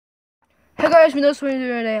guys, we know what we're doing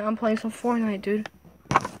today. I'm playing some Fortnite, dude.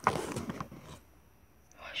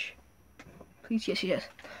 Gosh. Please, yes, yes.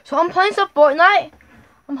 So I'm playing some Fortnite.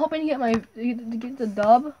 I'm hoping to get the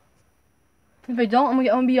dub. If I don't, I'm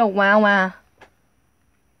gonna be a wow.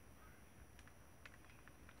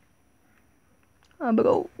 I'm gonna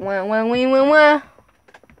go wow.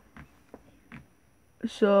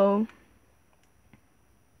 So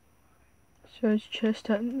search chest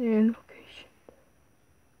at new location.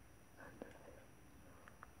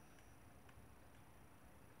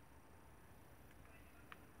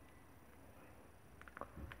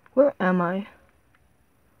 Where am I?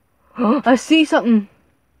 I see something.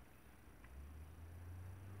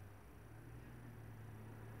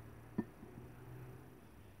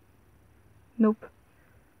 Nope.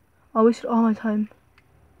 I wasted all my time.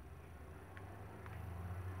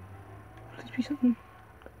 Please be something.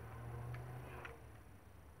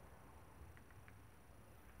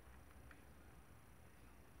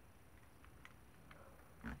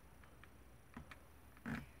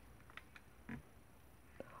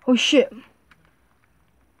 Oh shit.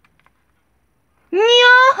 No!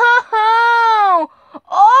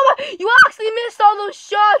 Oh my, you actually missed all those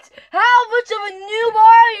shots! How much of a noob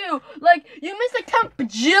are you? Like, you missed like 10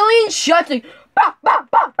 bajillion shots, like, bah, bah,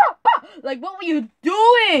 bah, bah, bah. Like, what were you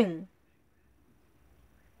doing?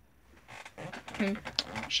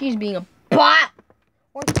 She's being a bot!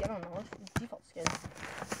 Or, I don't know, what's the default skin?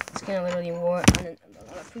 Skin I literally wore on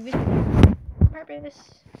a previous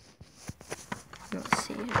purpose. Let's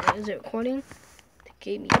see, is it recording? It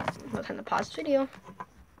gave me no time to pause the video.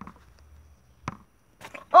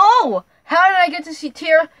 Oh! How did I get to see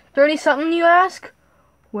tier 30 something, you ask?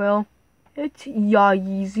 Well, it's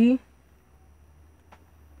easy.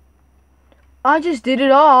 I just did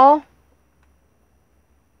it all.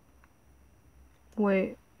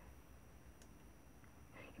 Wait.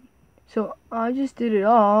 So, I just did it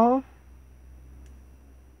all.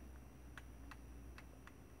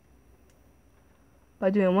 By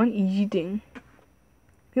doing one easy thing.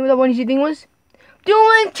 You know what that one easy thing was?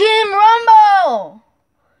 Doing Team Rumble!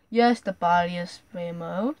 Yes, the body is spray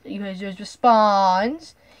mode. You guys just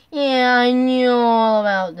respawns. Yeah, I knew all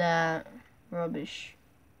about that. Rubbish.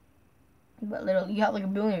 But literally, you have like a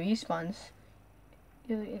billion respawns.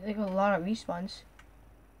 Like a lot of respawns.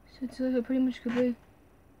 So it's like a pretty much good way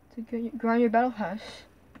to grind your battle pass.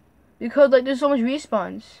 Because like there's so much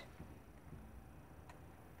respawns.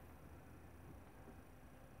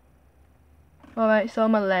 Alright, so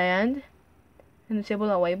I'm gonna land and disable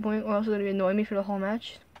that waypoint, or else it's gonna annoy me for the whole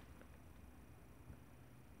match.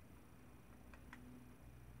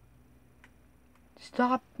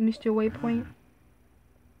 Stop, Mr. Waypoint.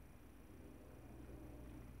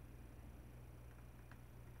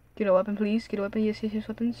 Get a weapon, please. Get a weapon. Yes,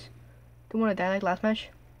 weapons. Don't want to die like last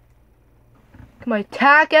match. Come on,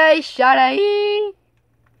 attack a shot at E.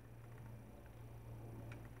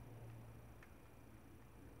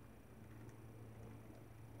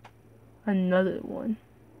 Another one.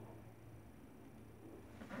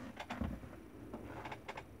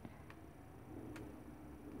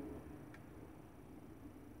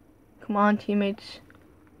 Come on, teammates.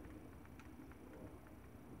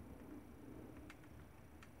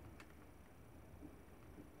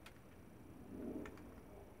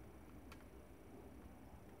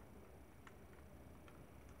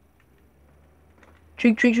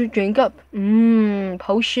 Drink up.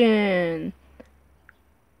 Potion.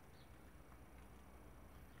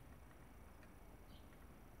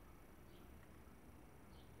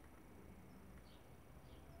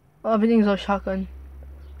 Oh, everything's all shotgun.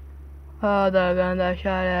 Oh, the gun that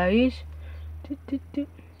shot at ease.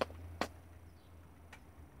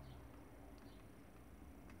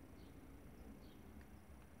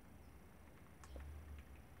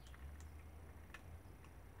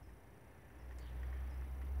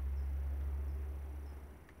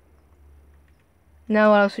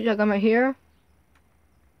 Now I'll switch shotgun right here.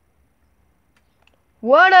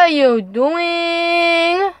 What are you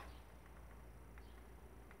doing?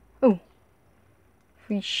 Oh,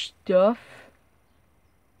 free stuff.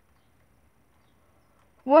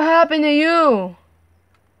 What happened to you?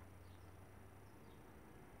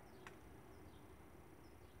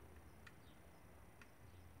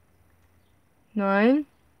 Nine,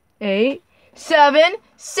 8, 7,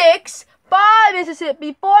 6, 5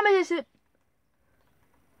 Mississippi, 4 Mississippi.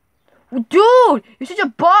 Dude, you're such a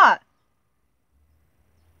bot.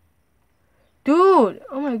 Dude,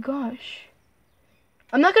 oh my gosh.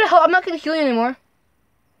 I'm not gonna help. I'm not gonna heal you anymore.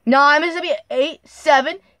 9 Mississippi, 8,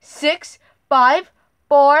 7, 6, 5,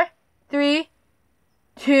 4, 3,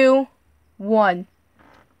 2, 1.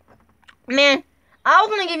 Man, I was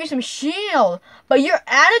gonna give you some shield, but your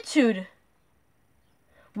attitude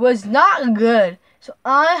was not good. So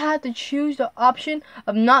I had to choose the option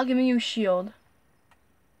of not giving you shield.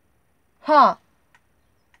 Huh.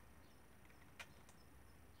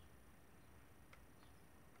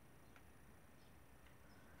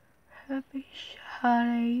 Happy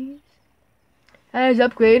holidays. That is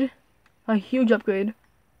upgrade. A huge upgrade.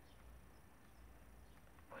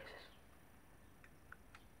 What is this?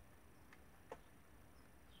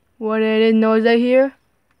 What I didn't know is that here?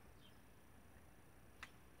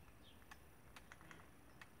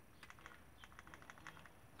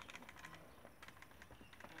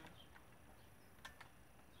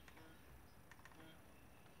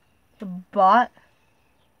 The bot?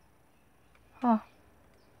 Huh.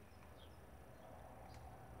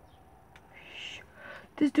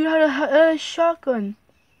 This dude had a shotgun.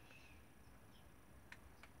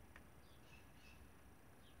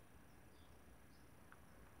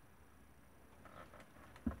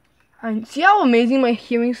 And see how amazing my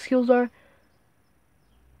hearing skills are?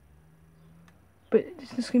 But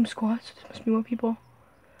this game squad, so there must be more people.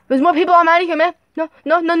 There's more people, I'm out of here, man. No,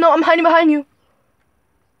 I'm hiding behind you.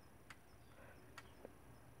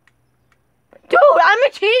 Dude, I'm a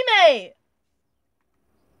teammate!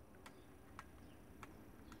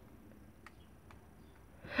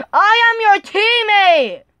 I am your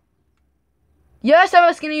teammate! Yes, I'm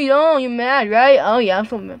asking you. Oh, you're mad, right? Oh, yeah, I'm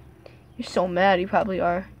so mad. You're so mad, you probably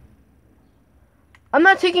are. I'm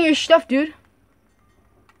not taking your stuff, dude.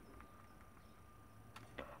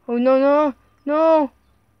 Oh, no.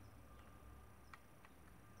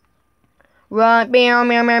 Run. Meow,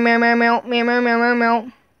 meow, meow, meow, meow, meow, meow, meow, meow,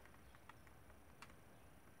 meow.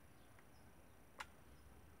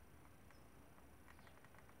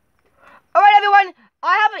 Alright, everyone.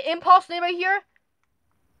 I have an impulse nade right here.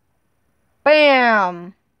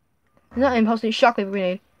 Bam. Not impulse nade, shockwave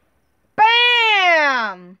grenade.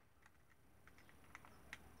 Bam.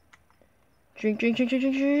 Drink.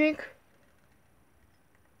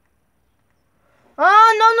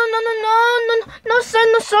 Oh, no,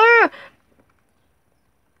 sir.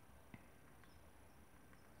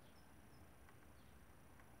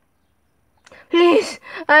 Please,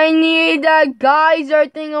 I need that geyser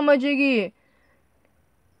thingamajiggy.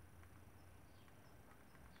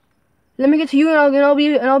 Let me get to you and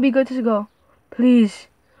I'll be good to go. Please,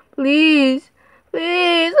 I'm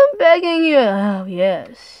begging you. Oh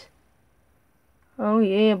yes. Oh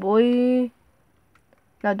yeah, boy.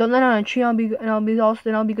 Now don't let on a tree. I'll be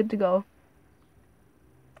good to go.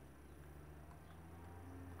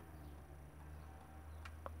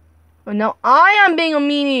 But now I am being a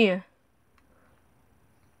meanie.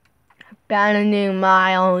 Abandoning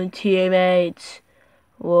my own teammates.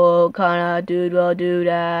 What kind of dude will do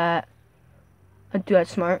that? I do that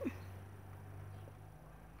smart.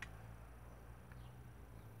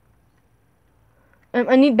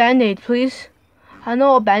 I need band-aid, please. I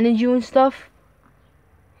know I'll bandage you and stuff.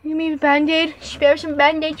 You mean band-aid? Spare some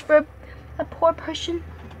band-aids for a poor person?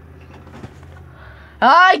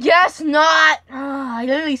 I guess not. I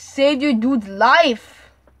literally saved your dude's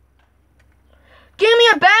life. Give me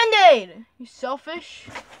a band-aid! You selfish?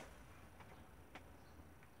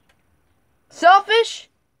 Selfish?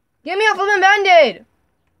 Give me a flippin' band-aid!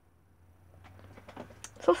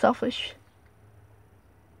 So selfish.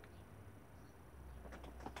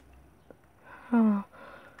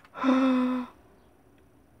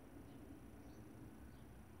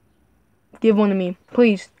 Give one to me,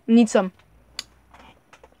 please. I need some.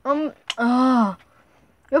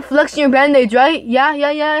 You're flexing your band-aids, right? Yeah.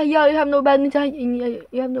 You have no band-aids.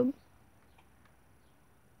 You have no.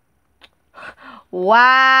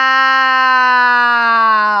 Wow.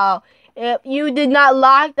 If you did not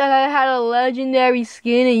lock that I had a legendary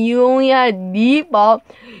skin and you only had default,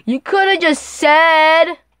 you could have just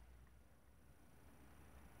said.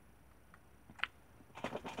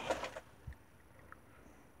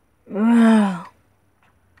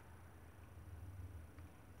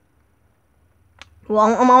 Well,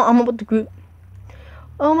 I'm about the group.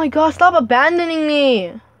 Oh my god, stop abandoning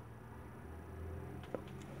me.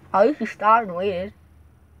 I used to start and waited.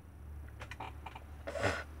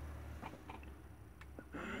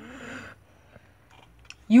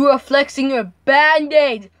 You are flexing your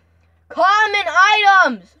band-aids. Common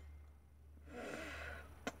items.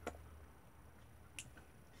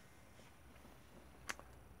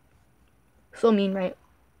 So mean, right?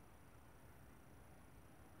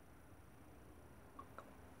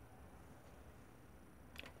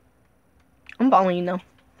 I'm following you now.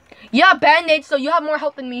 Yeah, band-aids, so you have more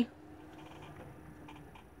health than me.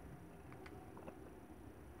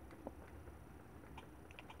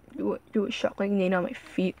 Do it. a shotgun grenade on my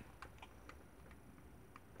feet.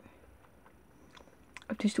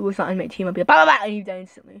 If this dude was not in my team, I'd be like, bah, bah, bah, and he'd die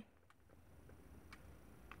instantly.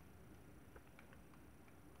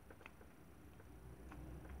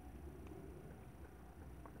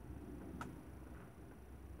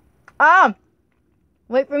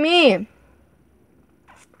 Wait for me.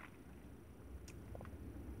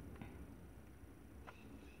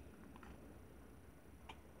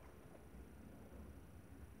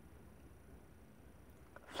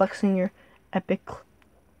 Flexing your epic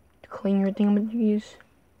cleaner thingamajiggies.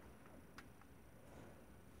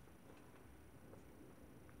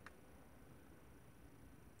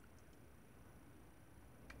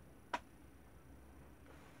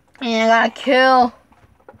 And I got a kill.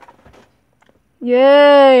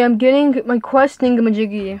 Yay, I'm getting my quest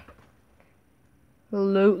thingamajiggy.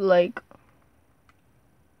 Loot like.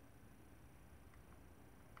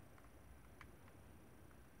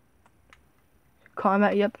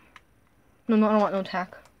 Combat, yep. No, I don't want no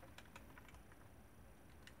attack.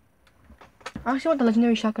 I actually want the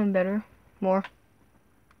legendary shotgun better. More.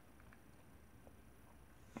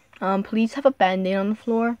 Please have a band-aid on the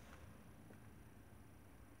floor.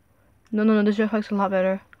 No, this jetpack's a lot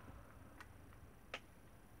better.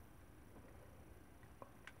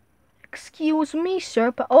 Excuse me,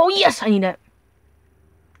 sir, but oh yes, I need that.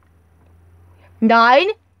 9,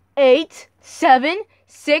 8, 7,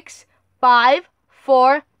 6, 5,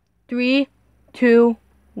 4, 3, 2,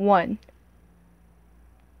 1.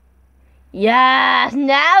 Yes,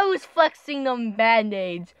 now who's flexing them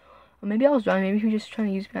band-aids? Or maybe I was wrong. Maybe he was just trying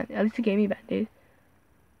to use band-aids. At least he gave me band-aids.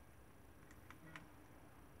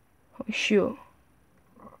 Oh shoot.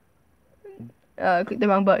 Click the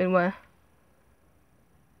wrong button. Where?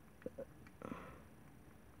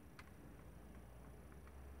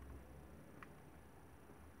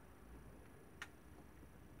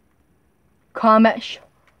 Combat.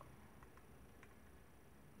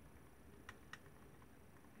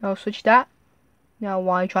 Now switch that. Now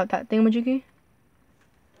why drop that thingamajiggy?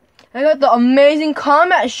 I got the amazing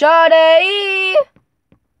combat shot, eh?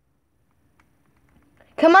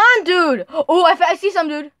 Come on, dude. Oh, I see some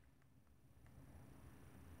dude.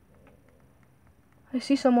 I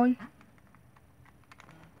see someone.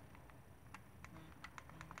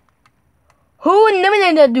 Who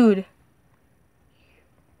eliminated that dude?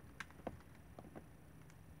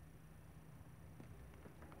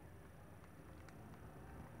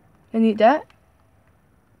 I need that.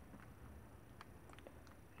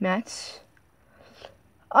 Mats.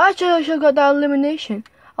 I should have got that elimination.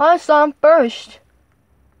 I saw him first.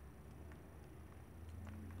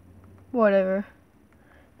 Whatever.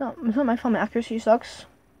 No, it's not my fault. My accuracy sucks.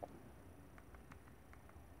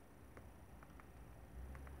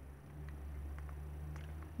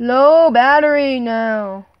 Low battery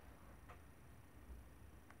now.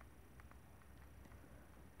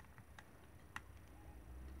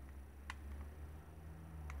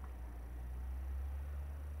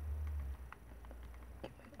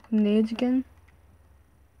 Nades again.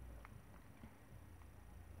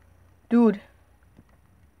 Dude.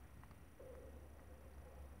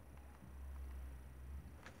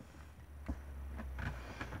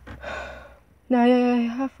 Nah, yeah,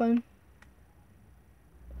 have fun.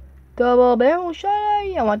 Double barrel shot.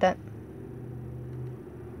 I want that.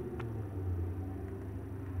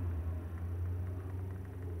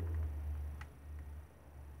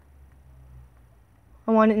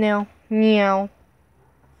 I want it now. Meow.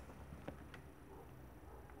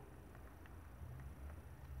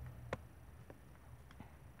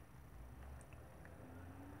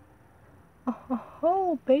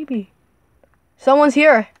 Oh, baby. Someone's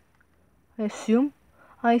here. I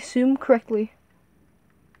assume correctly.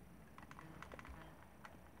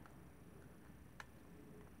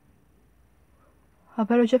 I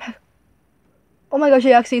better jetpack. Oh my gosh,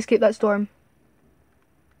 I actually escaped that storm.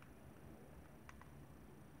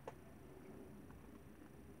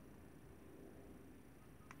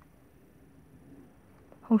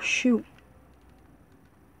 Oh shoot.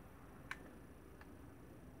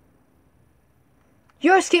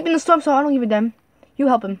 You're escaping the storm, so I don't give a damn. You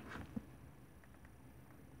help him.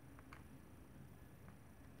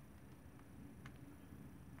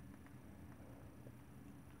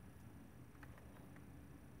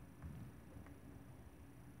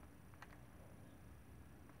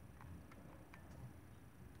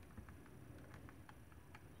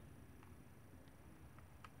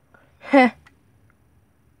 Heh.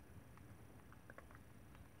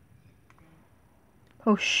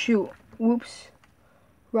 Oh shoot. Whoops.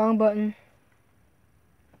 Wrong button.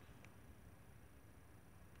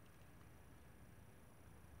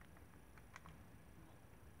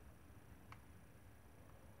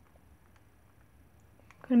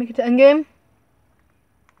 Gonna make it to endgame.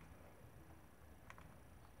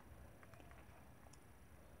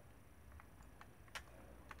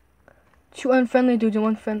 Two unfriendly dudes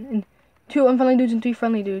and two unfriendly dudes and 3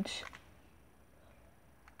 friendly dudes.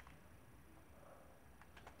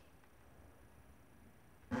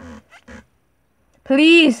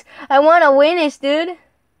 Please, I wanna win this, dude. I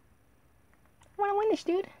wanna win this,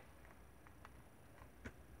 dude.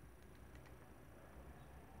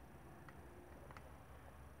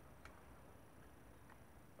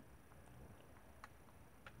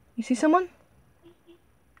 You see someone?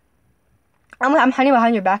 I'm hiding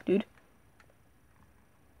behind your back, dude.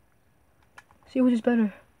 See which is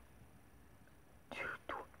better.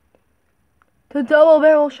 The double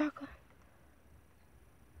barrel shotgun.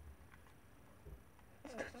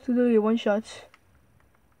 It's literally one shots.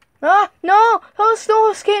 Ah, no!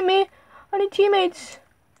 Don't escape me! I need teammates.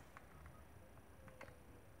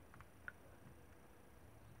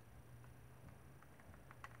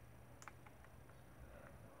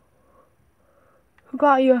 Who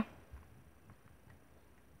got you?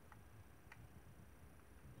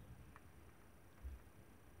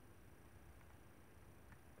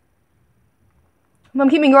 I'm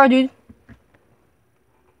keeping guard, dude.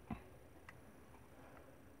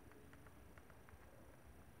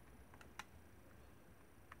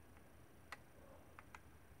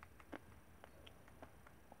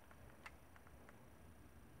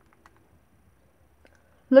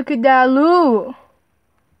 Look at that loot.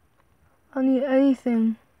 I need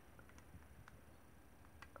anything.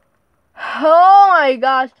 Oh my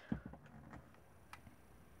gosh.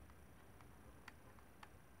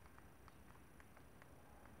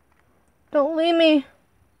 Don't leave me.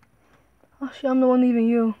 Oh shit, I'm the one leaving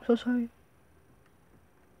you. So sorry.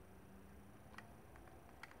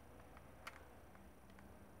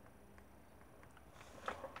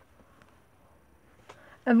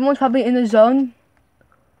 Everyone's probably in the zone.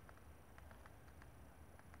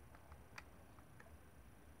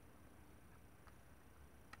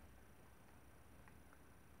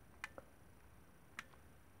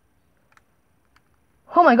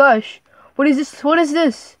 Oh my gosh. What is this? What is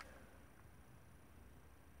this?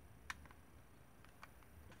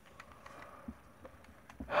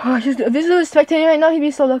 Oh, if this was a spectator right now, he'd be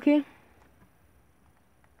so lucky.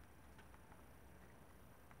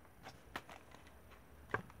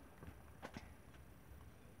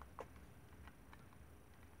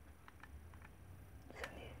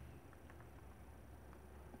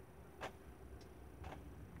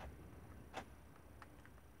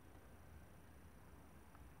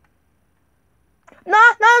 Nah,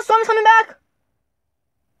 the storm's coming back.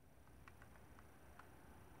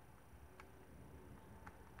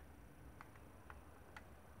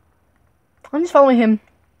 I'm just following him.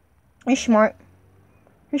 You're smart.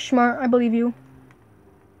 You're smart. I believe you.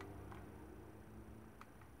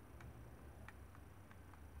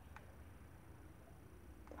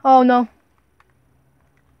 Oh no.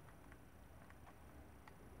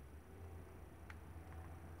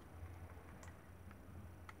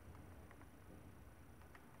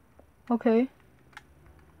 Okay.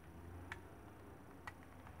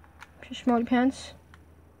 You're smart pants.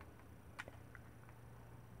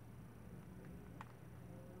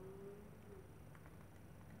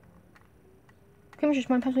 Okay, Mr.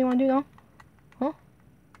 Smart Pants, what do you want to do now? Huh?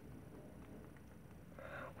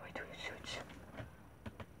 Why do you suits?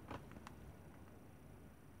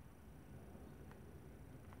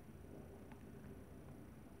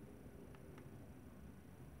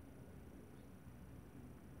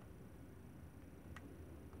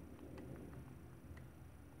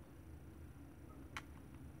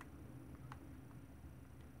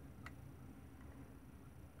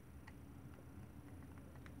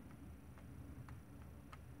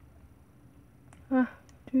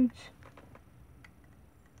 Dudes.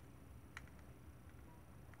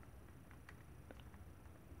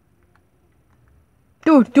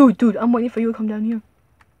 Dude, I'm waiting for you to come down here.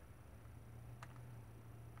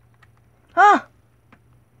 Ah!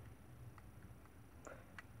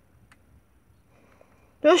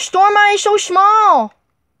 The storm eye is so small!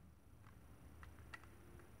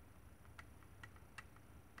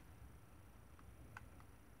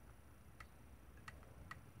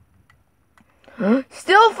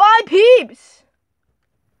 Still 5 peeps!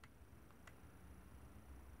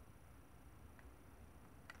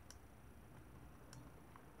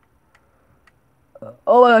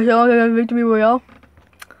 Oh my gosh, I got Victory Royale.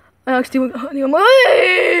 I actually went hunting on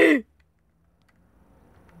my...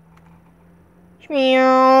 Get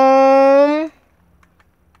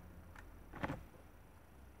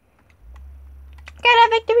a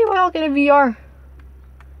Victory Royale, get a VR.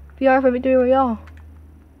 VR for Victory Royale.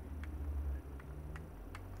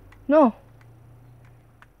 No.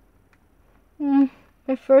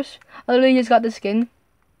 My first, I literally just got the skin.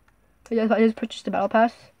 I just purchased the battle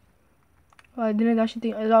pass. I didn't actually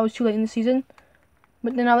think, I thought it was too late in the season.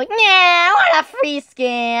 But then I'm like, nah, I want a free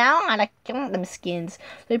skin. I want them skins.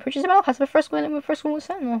 So I purchased the battle pass. My first one was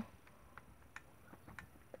Sentinel.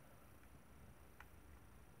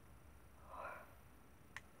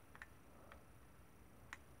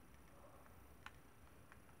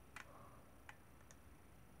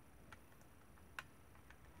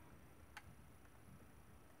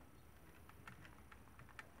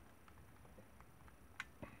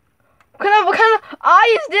 What kind of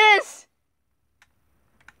eye is this?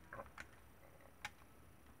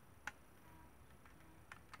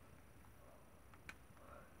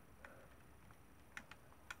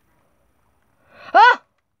 Ah!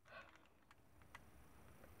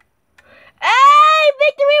 Hey,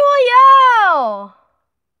 Victory Royale!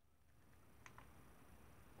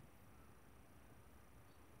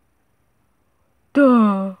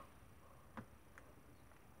 Duh.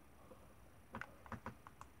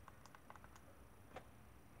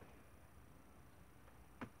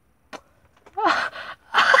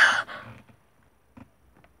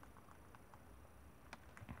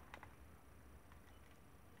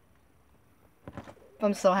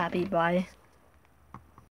 I'm so happy, bye.